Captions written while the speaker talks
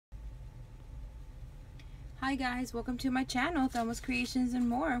Hi guys, welcome to my channel, Thelma's Creations and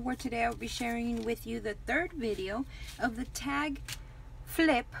More, where today I'll be sharing with you the third video of the tag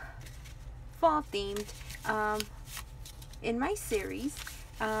flip fall themed in my series,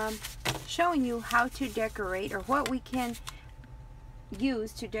 showing you how to decorate or what we can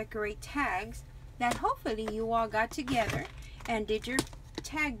use to decorate tags that hopefully you all got together and did your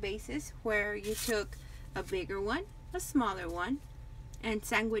tag bases where you took a bigger one, a smaller one, and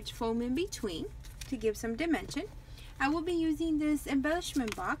sandwich foam in between to give some dimension. I will be using this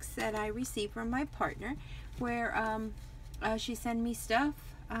embellishment box that I received from my partner, where she sent me stuff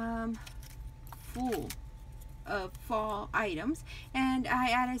full of fall items, and I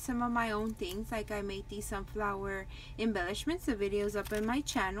added some of my own things. Like I made these sunflower embellishments. The video's up on my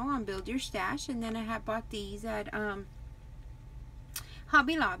channel on Build Your Stash, and then I had bought these at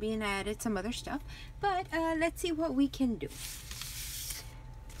Hobby Lobby, and I added some other stuff. But let's see what we can do.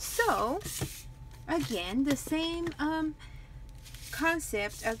 So again, the same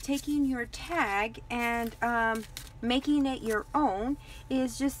concept of taking your tag and making it your own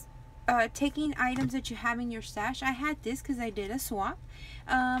is just taking items that you have in your stash. I had this because I did a swap.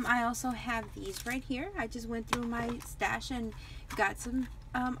 I also have these right here. I just went through my stash and got some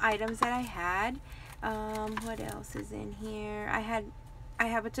items that I had. What else is in here? I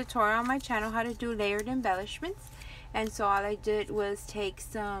have a tutorial on my channel how to do layered embellishments, and so all I did was take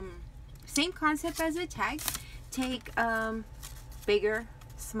some same concept as a tag, take bigger,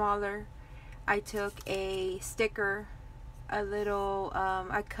 smaller. I took a sticker, a little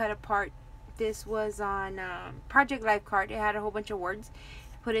I cut apart. This was on Project Life card. It had a whole bunch of words.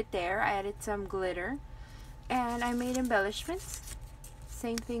 Put it there. I added some glitter, and I made embellishments.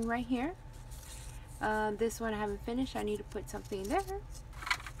 Same thing right here. This one I haven't finished. I need to put something there.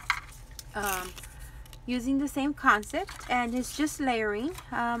 Using the same concept, and it's just layering.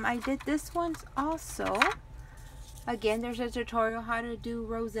 I did this one also. Again, there's a tutorial how to do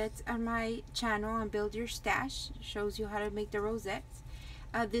rosettes on my channel on Build Your Stash. It shows you how to make the rosettes.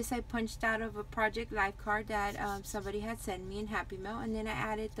 This I punched out of a Project Life card that somebody had sent me in Happy Mail, and then I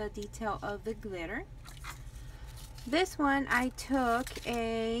added the detail of the glitter. This one I took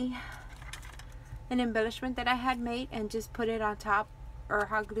an embellishment that I had made and just put it on top, or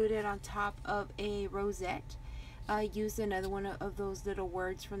hot glued it on top of a rosette. I used another one of those little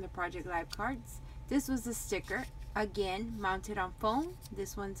words from the Project Life cards. This was a sticker, again mounted on foam.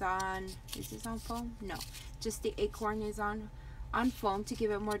 This one's on, is this on foam? No, just the acorn is on foam to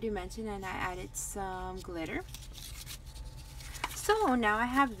give it more dimension, and I added some glitter. So now I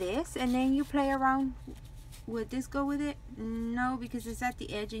have this, and then you play around. Would this go with it? No, because it's at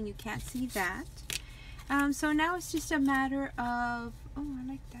the edge and you can't see that. So now it's just a matter of, oh, I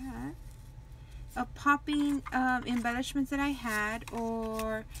like that, of popping embellishments that I had,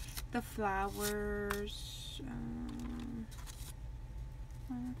 or the flowers.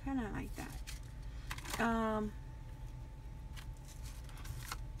 I kind of like that.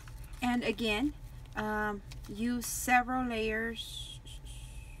 And again, use several layers.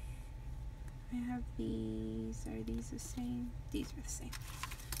 I have these. Are these the same? These are the same.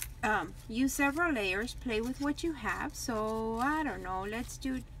 Use several layers, play with what you have. So I don't know, let's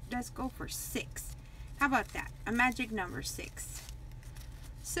go for 6. How about that? A magic number 6.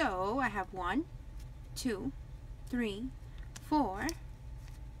 So I have 1, 2, 3, 4,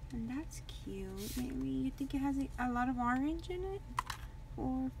 and that's cute. Maybe you think it has a lot of orange in it.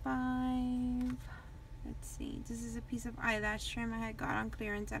 4, 5. Let's see, this is a piece of eyelash trim I had got on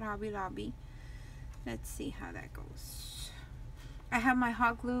clearance at Hobby Lobby. Let's see how that goes. I have my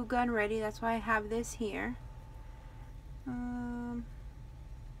hot glue gun ready, that's why I have this here. Kind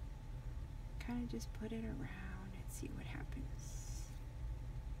of just put it around and see what happens.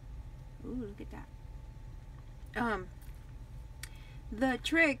 Ooh, look at that. The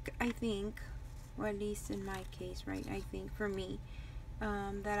trick, I think, or at least in my case, right, I think for me,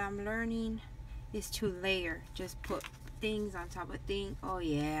 that I'm learning is to layer. Just put things on top of things. Oh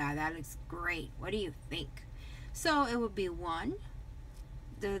yeah, that looks great. What do you think? So it would be 1,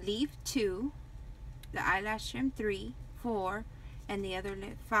 the leaf 2, the eyelash trim 3, 4, and the other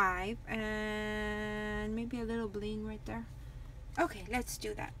lip 5, and maybe a little bling right there. Okay, let's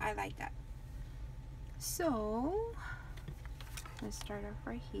do that. I like that. So let's start off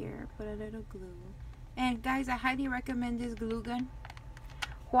right here. Put a little glue. And guys, I highly recommend this glue gun.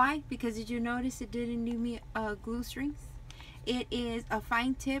 Why? Because did you notice it didn't leave me glue strings? It is a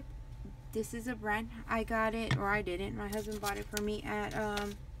fine tip. This is a brand. I got it, or I didn't. My husband bought it for me at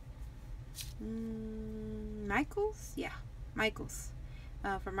Michael's. Yeah, Michael's,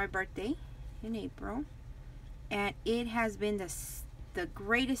 for my birthday in April. And it has been the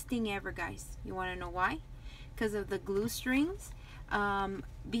greatest thing ever, guys. You want to know why? because of the glue strings.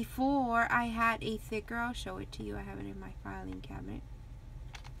 Before I had a thicker, I'll show it to you. I have it in my filing cabinet.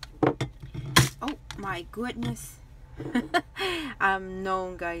 Oh my goodness. I'm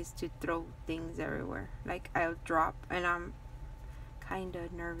known, guys, to throw things everywhere. Like, I'll drop, and I'm kind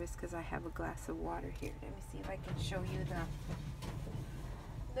of nervous because I have a glass of water here. Let me see if I can show you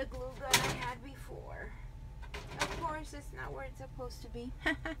the glue gun I had before. Of course, it's not where it's supposed to be.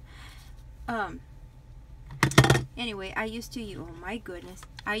 Anyway, I used to use, oh my goodness,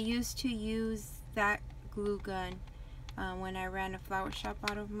 I used to use that glue gun when I ran a flower shop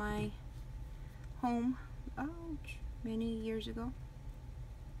out of my home, many years ago.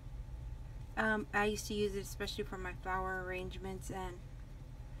 I used to use it especially for my flower arrangements and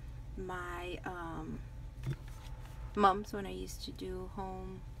my mums, when I used to do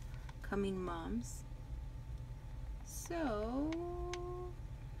homecoming mums. So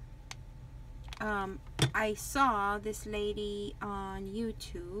I saw this lady on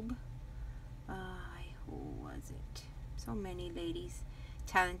YouTube. Who was it? So many ladies,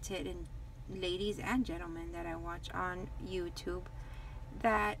 talented and ladies and gentlemen that I watch on YouTube,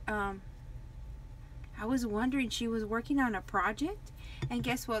 that I was wondering, she was working on a project, and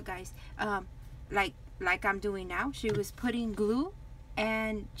guess what, guys? Like I'm doing now, she was putting glue,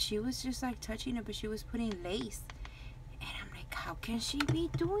 and she was just like touching it, but she was putting lace, and I'm like, how can she be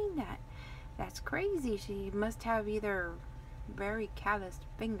doing that? That's crazy. She must have either very calloused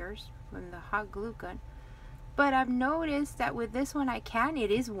fingers from the hot glue gun. But I've noticed that with this one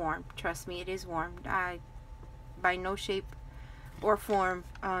it is warm. Trust me, it is warm. I, by no shape or form,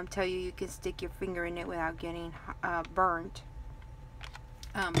 tell you can stick your finger in it without getting burnt.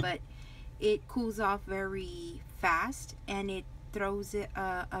 But it cools off very fast, and it throws it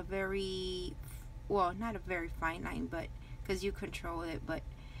a very, well, not a very fine line, but because you control it, but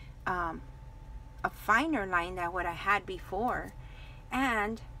a finer line than what I had before.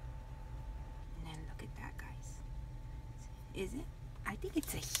 And then look at that, guys. Is it? I think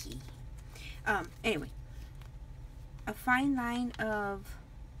it's a he. Anyway, a fine line of,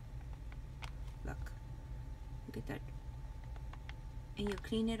 look at that, and you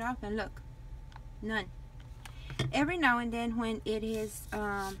clean it off, and look, none. Every now and then, when it is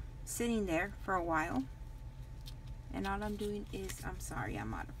sitting there for a while, and all I'm doing is, I'm sorry,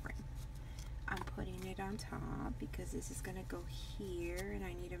 I'm out of frame. I'm putting it on top because this is gonna go here, and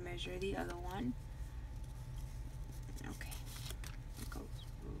I need to measure the other one. Okay, it goes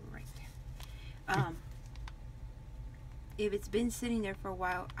right there. If it's been sitting there for a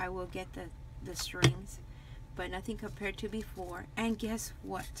while, I will get the strings, but nothing compared to before. And guess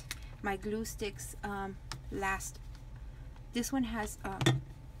what? My glue sticks last. This one has a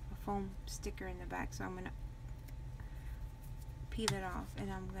foam sticker in the back, so I'm gonna peel it off,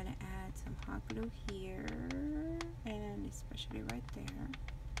 and I'm gonna add some hot glue here, and especially right there.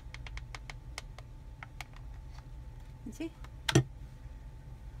 And see? And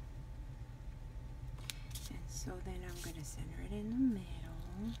so then I'm gonna center it in the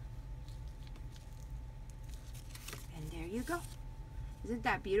middle, and there you go. Isn't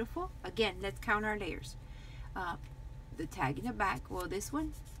that beautiful? Again, let's count our layers. The tag in the back, well, this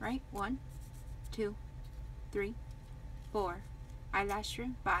one, right? 1, 2, 3, 4, eyelash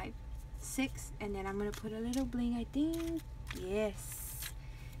trim, 5, 6, and then I'm gonna put a little bling, I think. Yes,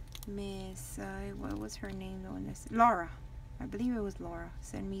 Miss what was her name though? Laura, I believe it was Laura,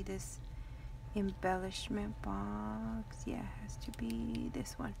 sent me this embellishment box. Yeah, it has to be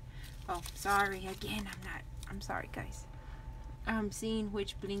this one. Oh, sorry again, I'm sorry, guys. I'm seeing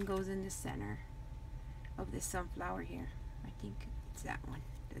which bling goes in the center of this sunflower here. I think it's that one,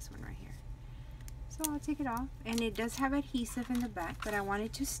 this one right here. So I'll take it off, and it does have adhesive in the back, but I want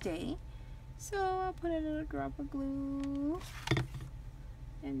it to stay, so I'll put a little drop of glue,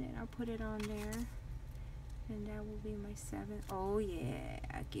 and then I'll put it on there, and that will be my 7th. Oh yeah,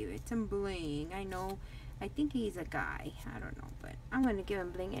 I give it some bling. I know, I think he's a guy, I don't know, but I'm gonna give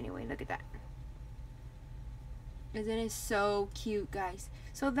him bling anyway. Look at that. Isn't it so cute, guys?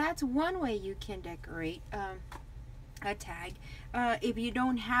 So that's one way you can decorate a tag. If you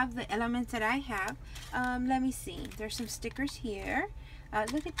don't have the elements that I have, let me see. There's some stickers here.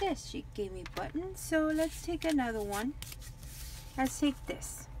 Look at this. She gave me buttons. So let's take another one. Let's take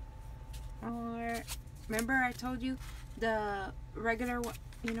this. Or remember I told you the regular one.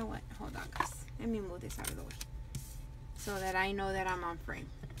 You know what? Hold on, guys. Let me move this out of the way so that I know that I'm on frame.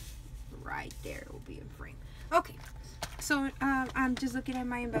 Right there, it will be in frame. Okay, so I'm just looking at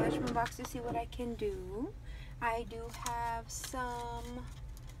my embellishment box to see what I can do. I do have some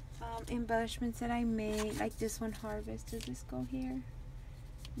embellishments that I made, like this one, Harvest. Does this go here?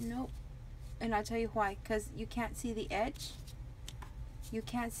 Nope. And I'll tell you why. Because you can't see the edge. You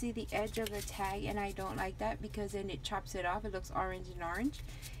can't see the edge of the tag, and I don't like that because then it chops it off. It looks orange and orange,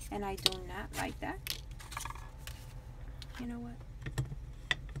 and I do not like that. You know what?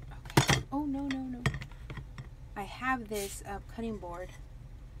 Okay. Oh, no, no, no. I have this cutting board.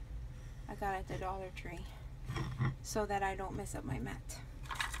 I got it at the Dollar Tree so that I don't mess up my mat.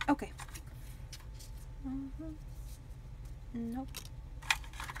 Okay. Nope.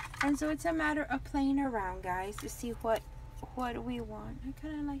 And so it's a matter of playing around, guys, to see what we want. I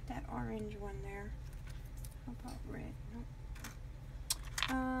kind of like that orange one there. How about red? Nope.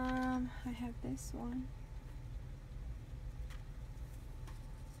 I have this one.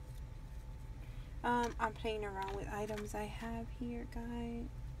 I'm playing around with items I have here, guys.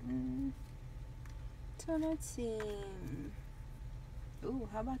 So let's see. Ooh,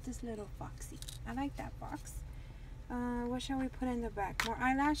 how about this little foxy? I like that fox. What shall we put in the back? More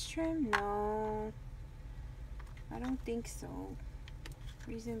eyelash trim? No, I don't think so.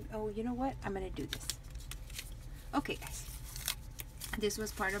 Reason, oh, you know what? I'm gonna do this. Okay, guys. This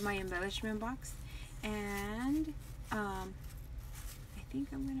was part of my embellishment box, and I think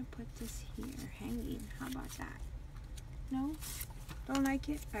I'm gonna put this here, hanging. How about that? No? Don't like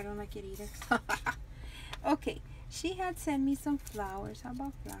it? I don't like it either. Okay, she had sent me some flowers. How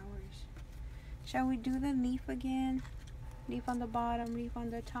about flowers? Shall we do the leaf again? Leaf on the bottom, leaf on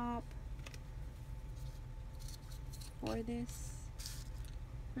the top. For this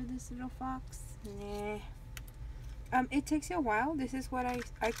little fox. Nah. It takes you a while. This is what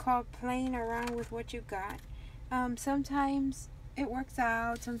I call playing around with what you got. Sometimes it works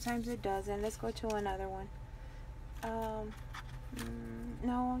out, sometimes it doesn't. Let's go to another one.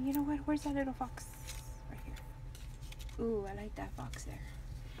 No, you know what? Where's that little fox? Right here. Ooh, I like that fox there.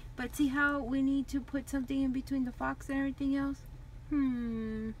 But see how we need to put something in between the fox and everything else?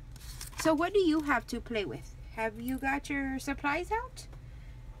 So what do you have to play with? Have you got your supplies out?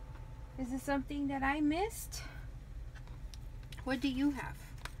 Is this something that I missed? What do you have?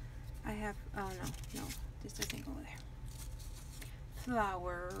 I have, oh no, this doesn't go there.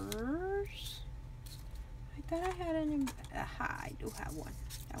 Flowers. I thought I had an, aha, I do have one.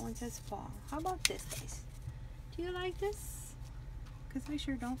 That one says fall. How about this, guys? Do you like this? Because I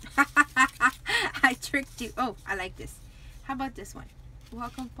sure don't. I tricked you. Oh, I like this. How about this one?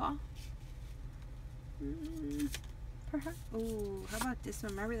 Welcome fall. Perhaps. Oh, how about this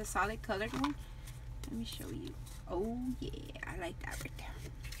one? Remember the solid colored one? Let me show you. Oh yeah, I like that right there.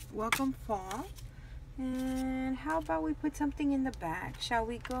 Welcome fall. And how about we put something in the back? Shall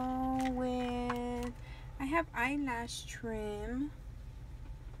we go with, I have eyelash trim.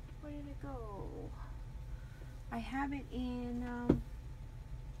 Where did it go? I have it in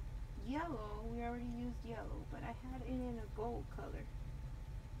yellow. We already used yellow, but I had it in a gold color.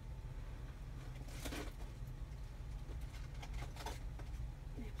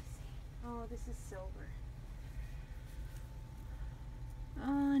 Let me see. Oh, this is silver.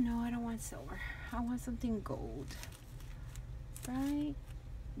 No, I don't want silver. I want something gold. Right?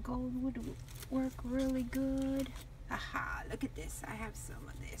 Gold would work really good. Aha, look at this. I have some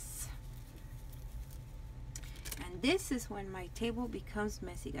of this. And this is when my table becomes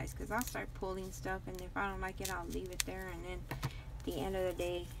messy, guys, because I'll start pulling stuff, and if I don't like it, I'll leave it there, and then at the end of the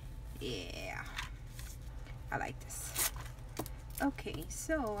day, yeah, I like this. Okay,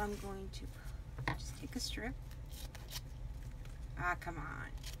 so I'm going to just take a strip. Ah, come on.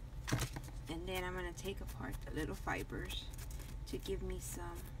 And then I'm going to take apart the little fibers to give me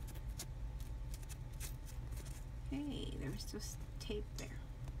some. Hey, there's just tape there.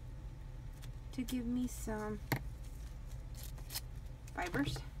 To give me some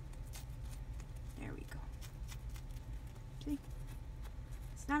fibers. There we go. See?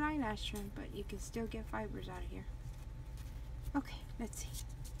 It's not eyelash trim, but you can still get fibers out of here. Okay, let's see.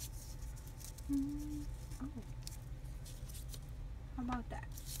 Oh. How about that?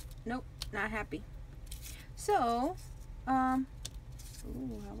 Nope, not happy. So, ooh, how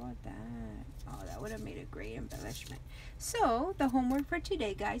about that? Oh, that would have made a great embellishment. So, the homework for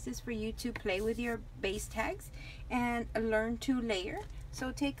today, guys, is for you to play with your base tags and learn to layer.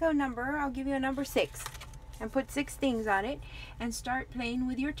 So, take a number, I'll give you a number 6, and put 6 things on it, and start playing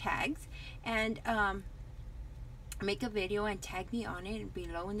with your tags, and make a video and tag me on it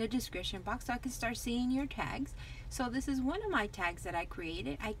below in the description box so I can start seeing your tags. So this is one of my tags that I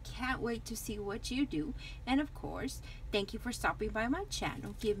created. I can't wait to see what you do. And of course, thank you for stopping by my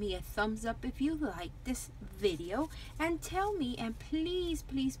channel. Give me a thumbs up if you like this video, and tell me, and please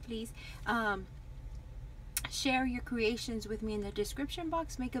share your creations with me in the description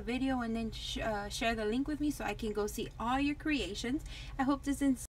box. Make a video and then share the link with me so I can go see all your creations. I hope this